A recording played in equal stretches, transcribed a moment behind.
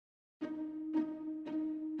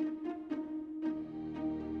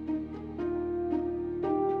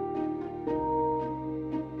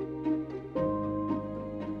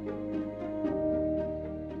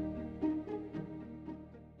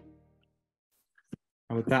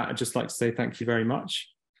And with that, I'd just like to say thank you very much,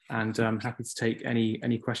 and I'm happy to take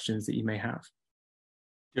any questions that you may have.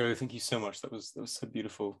 Joe, thank you so much. That was so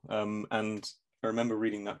beautiful. And I remember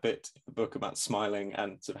reading that bit of the book about smiling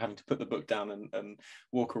and sort of having to put the book down and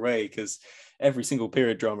walk away, because every single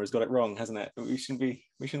period drama has got it wrong, hasn't it? We shouldn't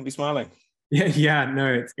be smiling. Yeah,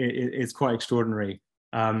 no, it's quite extraordinary.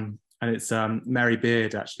 And it's Mary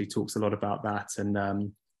Beard actually talks a lot about that,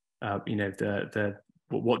 and you know,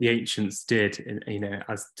 what the ancients did, you know,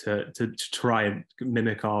 as to try and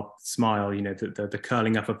mimic our smile, you know, the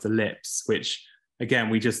curling up of the lips, which again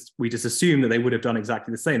we just assume that they would have done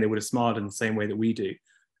exactly the same. They would have smiled in the same way that we do.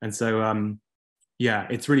 And so yeah,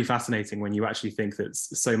 it's really fascinating when you actually think that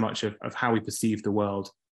so much of how we perceive the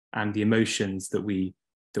world and the emotions that we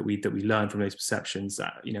learn from those perceptions,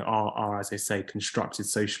 you know, are, as I say, constructed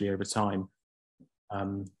socially over time.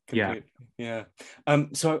 Yeah.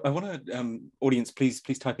 So I want to, audience, please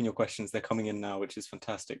type in your questions. They're coming in now, which is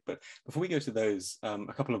fantastic. But before we go to those,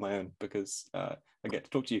 a couple of my own, because I get to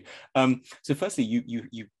talk to you. So firstly,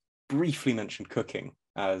 you briefly mentioned cooking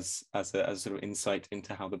as a sort of insight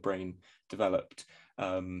into how the brain developed.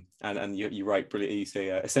 And you write brilliantly. You say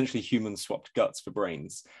essentially humans swapped guts for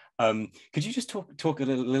brains. Could you just talk a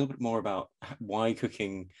little bit more about why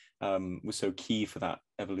cooking was so key for that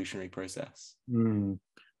evolutionary process?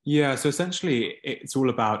 Yeah, so essentially it's all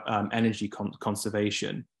about energy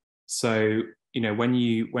conservation. So, you know,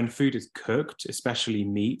 when food is cooked, especially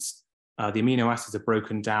meat, the amino acids are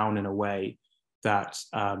broken down in a way that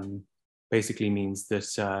basically means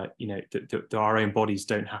that you know, that our own bodies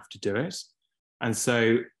don't have to do it. And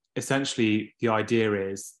so essentially the idea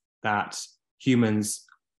is that humans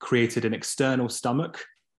created an external stomach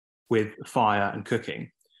with fire and cooking.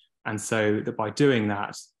 And so that by doing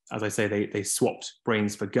that, as I say, they swapped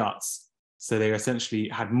brains for guts. So they essentially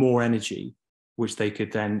had more energy, which they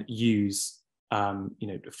could then use, you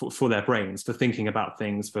know, for their brains, for thinking about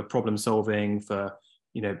things, for problem solving, for,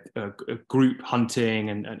 you know, group hunting,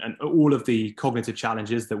 and all of the cognitive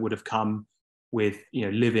challenges that would have come with, you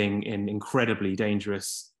know, living in incredibly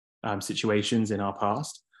dangerous situations in our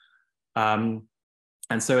past. And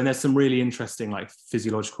there's some really interesting, like,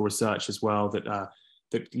 physiological research as well that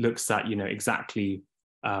looks at, you know, exactly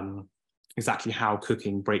how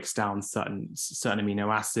cooking breaks down certain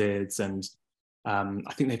amino acids. And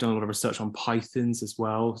I think they've done a lot of research on pythons as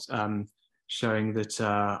well, showing that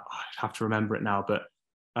I have to remember it now, but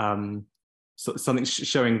something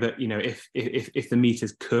showing that, you know, if the meat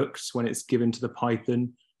is cooked when it's given to the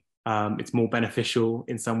python, it's more beneficial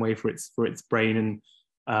in some way for its brain.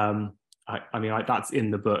 And I mean, that's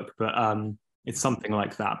in the book, but it's something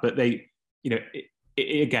like that. But they, you know,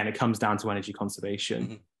 again, it comes down to energy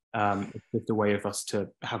conservation. It's just a way of us to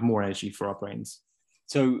have more energy for our brains.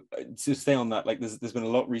 So to stay on that, like there's been a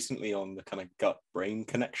lot recently on the kind of gut-brain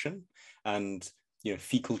connection, and, you know,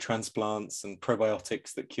 fecal transplants and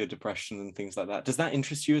probiotics that cure depression and things like that. Does that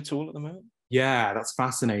interest you at all at the moment? Yeah, that's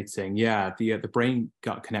fascinating. Yeah, the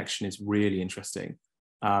brain-gut connection is really interesting.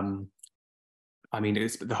 I mean,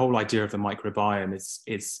 it's the whole idea of the microbiome.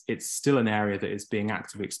 It's still an area that is being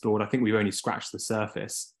actively explored. I think we've only scratched the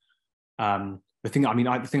surface. The thing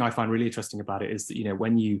I find really interesting about it is that, you know,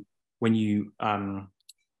 when you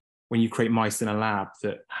create mice in a lab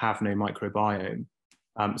that have no microbiome,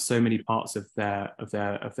 so many parts of their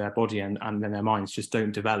body and then their minds just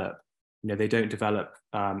don't develop. You know, they don't develop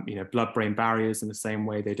you know, blood-brain barriers in the same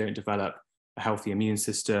way. They don't develop a healthy immune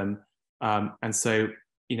system, and so,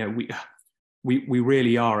 you know, we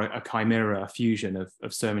really are a chimera, a fusion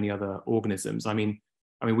of so many other organisms. I mean,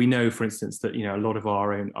 we know, for instance, that, you know, a lot of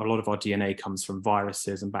our DNA comes from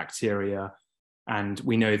viruses and bacteria, and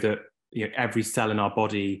we know that, you know, every cell in our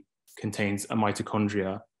body contains a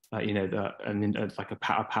mitochondria, you know, like a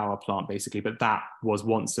power plant, basically. But that was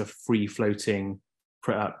once a free-floating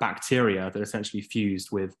bacteria that essentially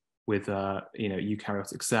fused with you know,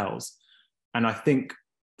 eukaryotic cells. And I think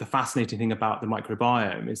the fascinating thing about the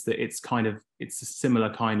microbiome is that it's a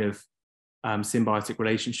similar kind of symbiotic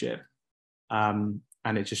relationship. And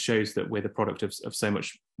it just shows that we're the product of so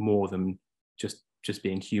much more than just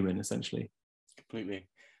being human, essentially. Completely.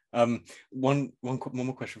 One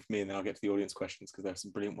more question for me, and then I'll get to the audience questions, because there are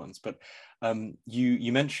some brilliant ones. But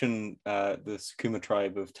you mentioned the Sukuma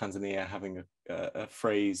tribe of Tanzania having a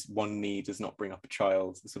phrase, "One knee does not bring up a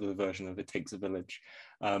child," sort of the version of "it takes a village."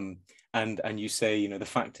 And you say, you know, the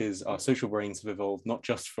fact is our social brains have evolved not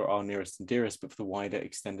just for our nearest and dearest, but for the wider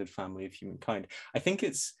extended family of humankind. I think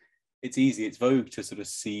it's vogue to sort of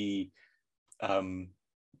see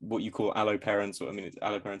what you call alloparents, or I mean,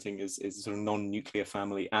 alloparenting is sort of non-nuclear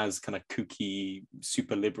family as kind of kooky,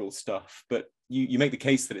 super liberal stuff. But you make the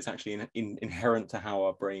case that it's actually inherent to how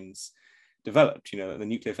our brains developed. You know, the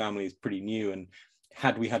nuclear family is pretty new, and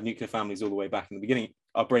had we had nuclear families all the way back in the beginning,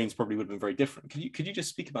 our brains probably would have been very different. Could you just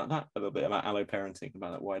speak about that a little bit, about alloparenting,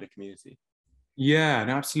 about that wider community? Yeah,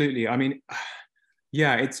 no, absolutely. I mean,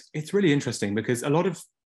 yeah, it's really interesting because a lot of,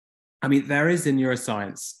 I mean, there is in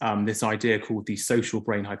neuroscience this idea called the social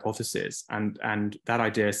brain hypothesis, and that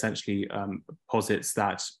idea essentially posits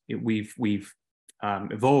that we've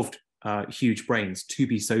evolved huge brains to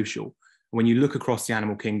be social. When you look across the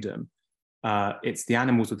animal kingdom, it's the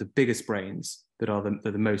animals with the biggest brains that are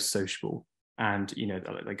the most sociable. And, you know,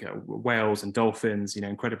 like whales and dolphins, you know,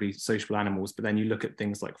 incredibly sociable animals. But then you look at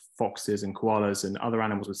things like foxes and koalas and other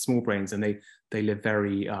animals with small brains, and they live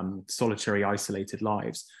very solitary, isolated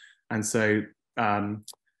lives. And so,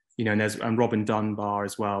 you know, and there's Robin Dunbar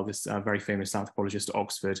as well, this very famous anthropologist at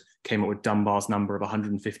Oxford, came up with Dunbar's number of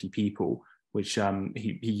 150 people, which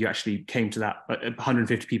he actually came to that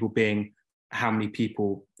 150 people being how many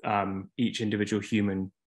people each individual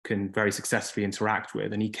human can very successfully interact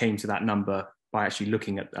with. And he came to that number by actually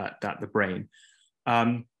looking at the brain.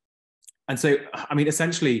 And so, I mean,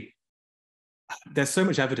 essentially, there's so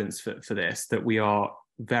much evidence for this, that we are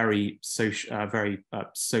very social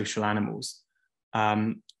animals,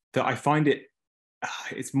 that I find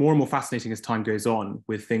it's more and more fascinating as time goes on,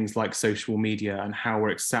 with things like social media and how we're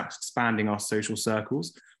expanding our social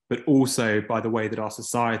circles, but also by the way that our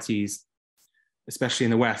societies, especially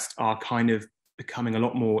in the West, are kind of becoming a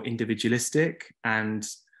lot more individualistic. And,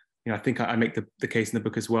 you know, I think I make the case in the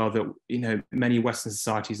book as well that, you know, many Western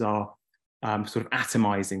societies are sort of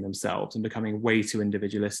atomizing themselves and becoming way too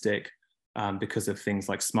individualistic because of things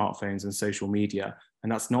like smartphones and social media.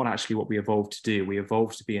 And that's not actually what we evolved to do. We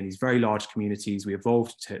evolved to be in these very large communities. We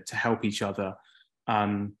evolved to help each other.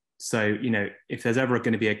 So, you know, if there's ever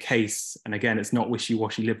going to be a case, and again, it's not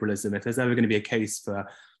wishy-washy liberalism, if there's ever going to be a case for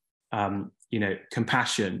you know,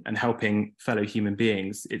 compassion and helping fellow human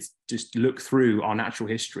beings, it's just look through our natural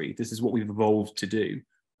history. This is what we've evolved to do.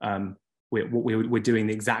 We're doing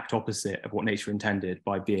the exact opposite of what nature intended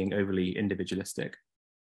by being overly individualistic.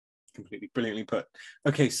 Completely brilliantly put.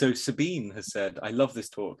 Okay, so Sabine has said, I love this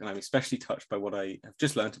talk, and I'm especially touched by what I have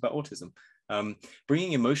just learned about autism.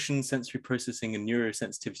 Bringing emotion, sensory processing, and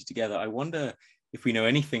neurosensitivity together, I wonder if we know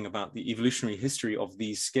anything about the evolutionary history of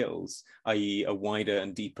these skills, i.e. a wider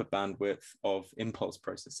and deeper bandwidth of impulse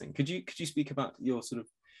processing. Could you speak about your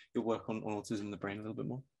work on autism and the brain a little bit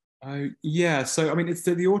more? Yeah, so I mean, it's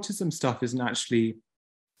the autism stuff isn't actually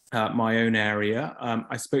my own area.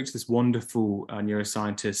 I spoke to this wonderful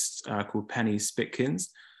neuroscientist called Penny Spitkins,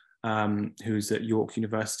 who's at York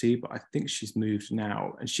University, but I think she's moved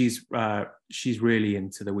now, and she's really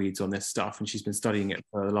into the weeds on this stuff, and she's been studying it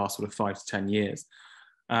for the last sort of 5 to 10 years.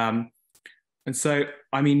 And so,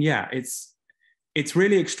 I mean, yeah, it's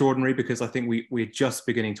really extraordinary, because I think we're just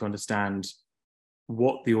beginning to understand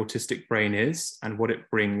what the autistic brain is and what it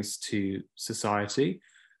brings to society.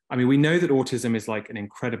 I mean, we know that autism is like an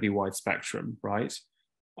incredibly wide spectrum, right?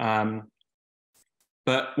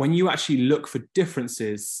 But when you actually look for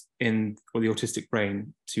differences in the autistic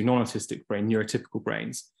brain to non-autistic brain, neurotypical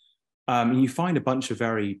brains, you find a bunch of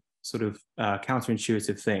very sort of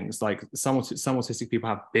counterintuitive things. Like some autistic people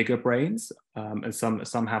have bigger brains, and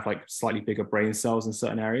some have like slightly bigger brain cells in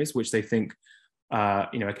certain areas, which they think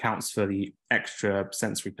you know, accounts for the extra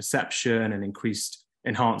sensory perception and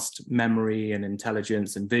enhanced memory and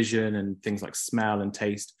intelligence and vision and things like smell and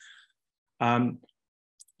taste.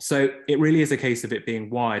 So it really is a case of it being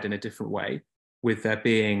wired in a different way, with there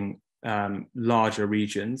being larger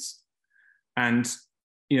regions. And,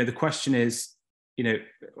 you know, the question is, you know,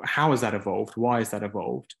 how has that evolved? Why has that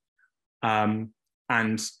evolved? And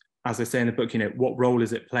as I say in the book, you know, what role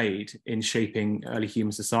has it played in shaping early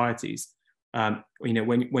human societies? You know,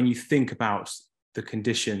 when you think about the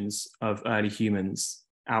conditions of early humans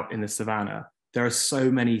out in the savannah, there are so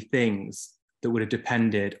many things that would have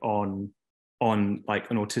depended on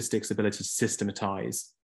like an autistic's ability to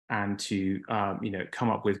systematize and to you know, come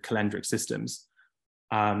up with calendric systems.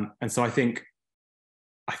 And so I think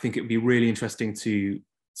it would be really interesting to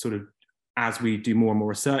sort of, as we do more and more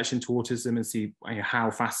research into autism and see, you know,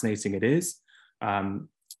 how fascinating it is, and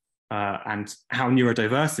how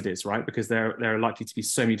neurodiverse it is, right? Because there are likely to be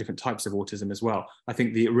so many different types of autism as well. I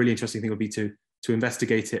think the really interesting thing would be to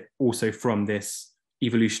investigate it also from this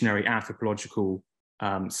evolutionary anthropological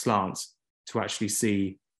slant, to actually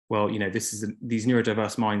see, well, you know, these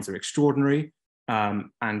neurodiverse minds are extraordinary,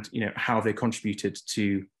 and, you know, how they contributed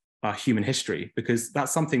to human history, because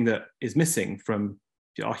that's something that is missing from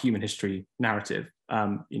our human history narrative.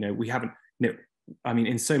 We haven't, I mean,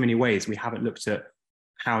 in so many ways, we haven't looked at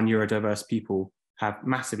how neurodiverse people have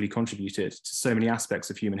massively contributed to so many aspects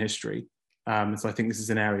of human history. So I think this is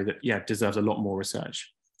an area that, yeah, deserves a lot more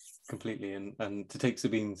research. Completely. And to take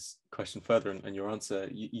Sabine's question further and your answer,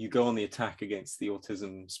 you go on the attack against the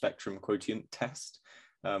Autism Spectrum Quotient test.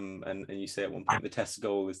 And you say at one point, the test's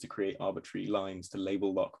goal is to create arbitrary lines to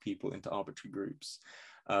label lock people into arbitrary groups.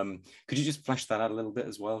 Could you just flesh that out a little bit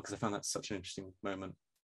as well? Because I found that such an interesting moment.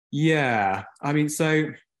 Yeah, I mean,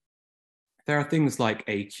 so there are things like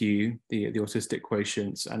AQ, the autistic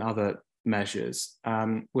quotient, and other measures,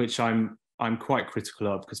 which I'm quite critical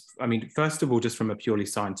of, because, I mean, first of all, just from a purely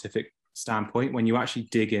scientific standpoint, when you actually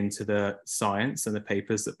dig into the science and the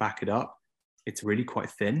papers that back it up, it's really quite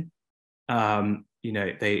thin.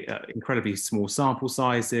 They incredibly small sample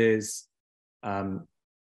sizes,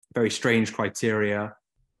 very strange criteria.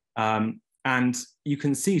 And you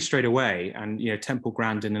can see straight away, and Temple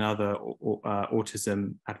Grandin and other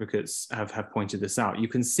autism advocates have pointed this out. You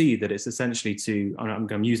can see that it's essentially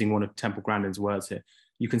I'm using one of Temple Grandin's words here.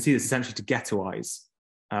 You can see it's essentially to ghettoize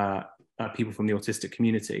people from the autistic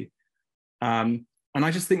community. And I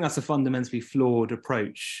just think that's a fundamentally flawed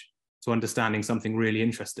approach to understanding something really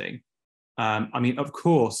interesting. I mean, of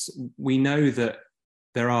course, we know that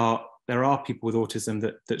there are people with autism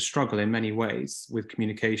that struggle in many ways with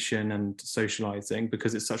communication and socializing,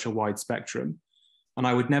 because it's such a wide spectrum. And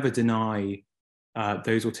I would never deny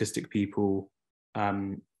those autistic people,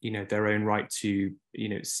 their own right to,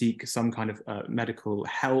 seek some kind of medical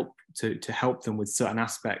help to help them with certain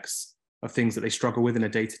aspects of things that they struggle with on a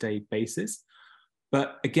day-to-day basis.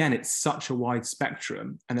 But again, it's such a wide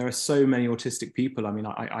spectrum, and there are so many autistic people. I mean,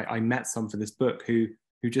 I met some for this book who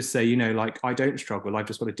just say, like, I don't struggle, I've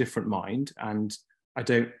just got a different mind, and I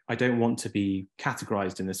don't want to be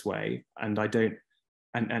categorized in this way, and I don't,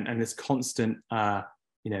 and this constant,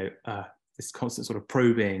 this constant sort of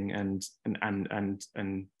probing and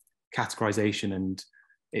categorization, and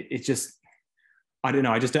it just, I don't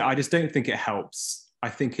know, I just don't think it helps. I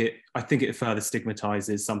think it further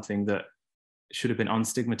stigmatizes something that should have been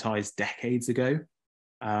unstigmatized decades ago.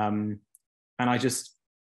 And I just,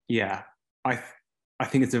 yeah, I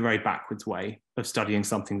think it's a very backwards way of studying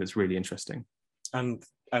something that's really interesting. And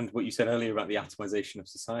what you said earlier about the atomization of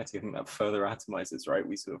society, I think that further atomizes, right?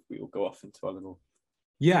 We all go off into our little.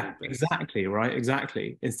 Yeah, exactly, right,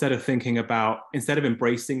 exactly. Instead of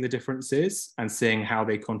embracing the differences and seeing how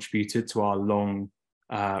they contributed to our long,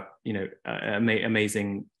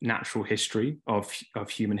 amazing natural history of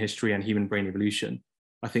human history and human brain evolution,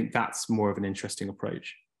 I think that's more of an interesting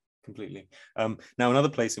approach. Completely. Now, another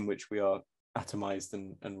place in which we are atomized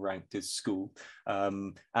and ranked is school.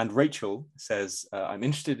 And Rachel says, I'm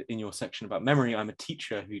interested in your section about memory. I'm a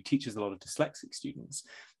teacher who teaches a lot of dyslexic students.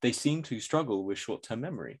 They seem to struggle with short-term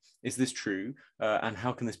memory. Is this true? And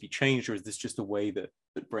how can this be changed? Or is this just a way that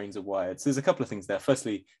brains are wired? So there's a couple of things there.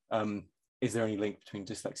 Firstly, is there any link between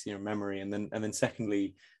dyslexia and memory? And then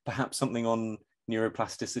secondly, perhaps something on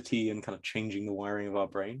neuroplasticity and kind of changing the wiring of our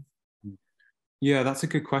brain? Yeah, that's a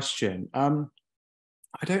good question.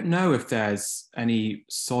 I don't know if there's any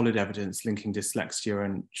solid evidence linking dyslexia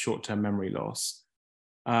and short-term memory loss.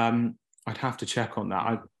 I'd have to check on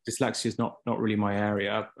that. Dyslexia is not really my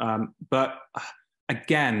area. But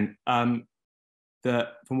again, from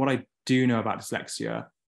what I do know about dyslexia,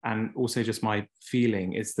 and also just my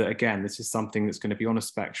feeling, is that, again, this is something that's going to be on a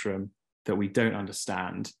spectrum that we don't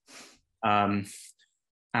understand. Again,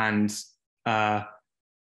 I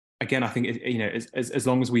think as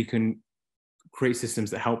long as we can create systems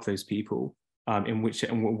that help those people in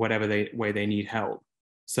whatever way they need help.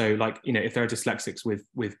 So, like, if there are dyslexics with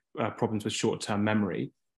problems with short-term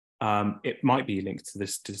memory, it might be linked to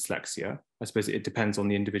dyslexia. I suppose it depends on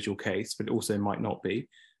the individual case, but it also might not be.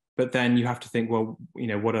 But then you have to think, well,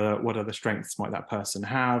 what other strengths might that person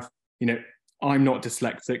have? I'm not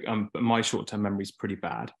dyslexic, but my short-term memory is pretty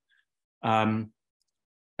bad.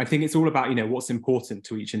 I think it's all about, what's important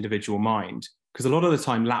to each individual mind. Because a lot of the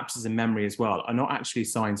time, lapses in memory as well are not actually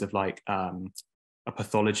signs of like a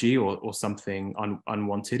pathology or something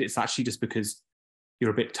unwanted. It's actually just because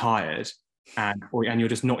you're a bit tired and you're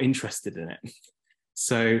just not interested in it.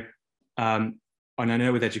 So, and I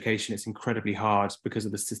know with education, it's incredibly hard because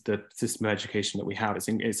of the system of education that we have.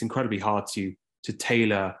 It's incredibly hard to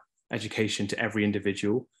tailor education to every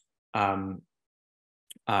individual. And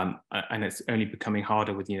it's only becoming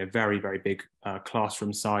harder with, very, very big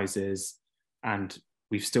classroom sizes. And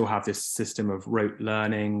we still have this system of rote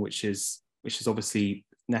learning, which is obviously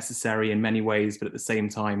necessary in many ways, but at the same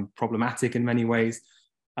time problematic in many ways.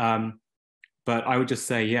 But I would just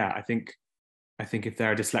say, yeah, I think I think if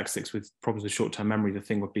there are dyslexics with problems with short-term memory, the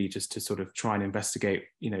thing would be just to sort of try and investigate,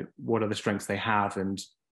 what are the strengths they have and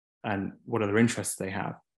what other interests they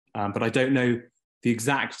have. But I don't know the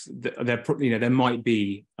exact. There might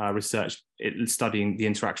be research studying the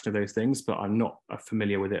interaction of those things, but I'm not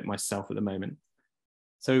familiar with it myself at the moment.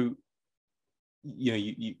 So,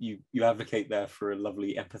 you advocate there for a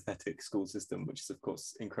lovely empathetic school system, which is of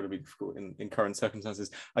course incredibly difficult in current circumstances.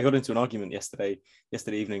 I got into an argument yesterday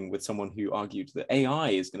evening with someone who argued that AI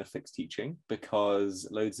is going to fix teaching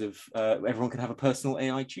because everyone can have a personal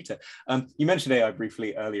AI tutor. You mentioned AI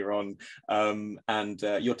briefly earlier on, and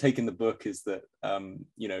your take in the book is that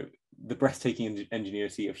the breathtaking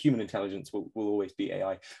ingenuity of human intelligence will always be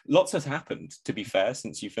AI. Lots has happened, to be fair,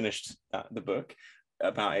 since you finished the book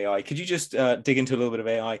about AI. Could you just dig into a little bit of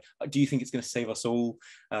AI? Do you think it's going to save us all?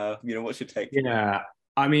 What's your take? Yeah,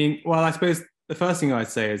 I mean, well, I suppose the first thing I'd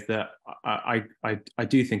say is that I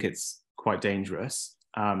do think it's quite dangerous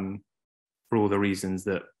for all the reasons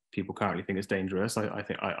that people currently think it's dangerous. I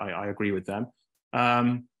think I agree with them.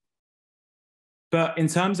 But in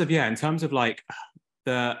terms of like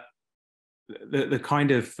the kind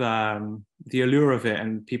of the allure of it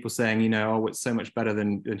and people saying, oh, it's so much better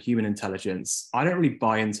than human intelligence, I don't really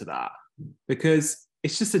buy into that, because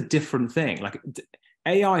it's just a different thing. Like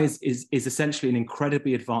AI is essentially an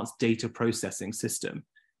incredibly advanced data processing system.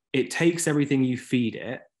 It takes everything you feed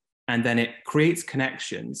it and then it creates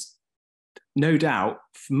connections, no doubt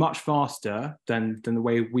much faster than the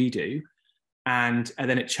way we do, and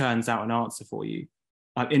then it churns out an answer for you.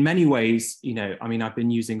 In many ways, I've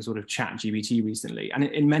been using sort of ChatGPT recently, and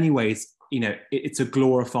in many ways, it's a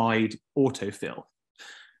glorified autofill,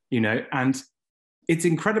 and it's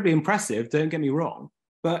incredibly impressive, don't get me wrong,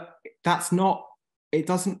 but it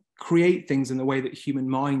doesn't create things in the way that human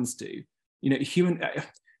minds do.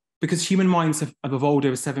 Because human minds have evolved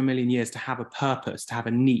over 7 million years to have a purpose, to have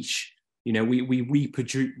a niche. We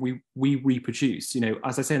reproduce,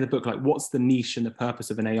 as I say in the book, like, what's the niche and the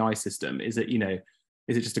purpose of an AI system? Is it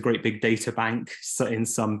just a great big data bank in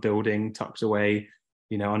some building tucked away,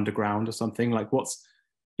 underground or something? Like,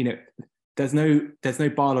 there's no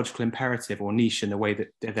biological imperative or niche in the way that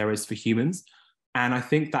there is for humans. And I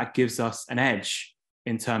think that gives us an edge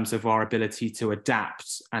in terms of our ability to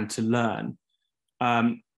adapt and to learn.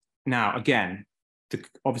 Now, again,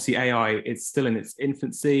 obviously AI, it's still in its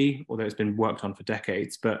infancy, although it's been worked on for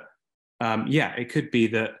decades. But it could be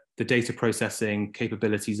that the data processing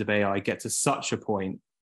capabilities of AI get to such a point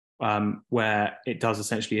where it does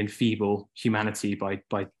essentially enfeeble humanity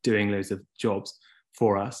by doing loads of jobs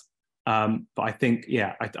for us. But I think,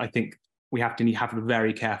 I think we have to have a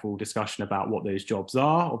very careful discussion about what those jobs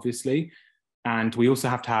are, obviously. And we also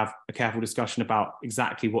have to have a careful discussion about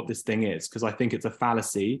exactly what this thing is, because I think it's a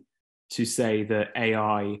fallacy to say that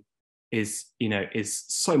AI is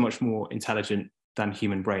so much more intelligent than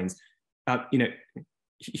human brains.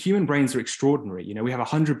 Human brains are extraordinary. We have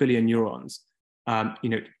 100 billion neurons,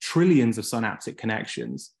 trillions of synaptic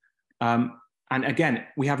connections. And again,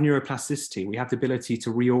 we have neuroplasticity. We have the ability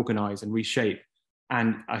to reorganize and reshape.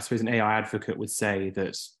 And I suppose an AI advocate would say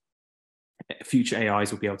that future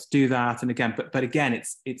AIs will be able to do that. And again, but again,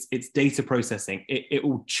 it's data processing. It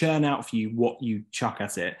will churn out for you what you chuck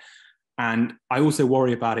at it. And I also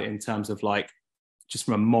worry about it in terms of, like, just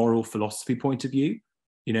from a moral philosophy point of view.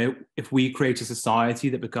 If we create a society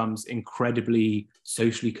that becomes incredibly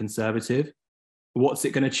socially conservative, what's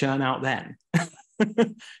it going to churn out then?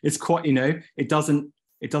 It's quite, it doesn't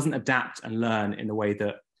adapt and learn in the way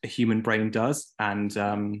that a human brain does. And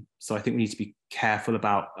so I think we need to be careful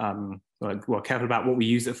about careful about what we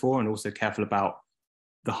use it for, and also careful about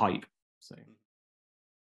the hype. So.